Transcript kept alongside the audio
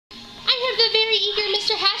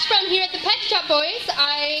Hashbrown here at the Pet Shop, boys.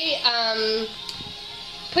 I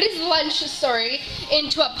put his lunch,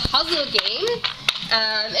 into a puzzle game.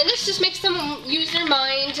 And this just makes them use their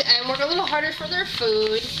mind and work a little harder for their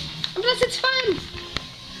food. And plus, it's fun.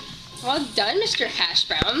 Well done, Mr.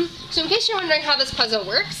 Hashbrown. So in case you're wondering how this puzzle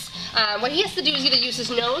works, what he has to do is either use his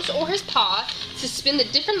nose or his paw to spin the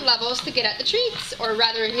different levels to get at the treats, or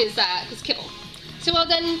rather his kibble. So well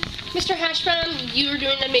done, Mr. Hashbrown. You're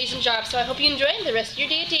doing an amazing job, so I hope you enjoy the rest of your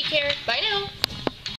day. Take care. Bye now.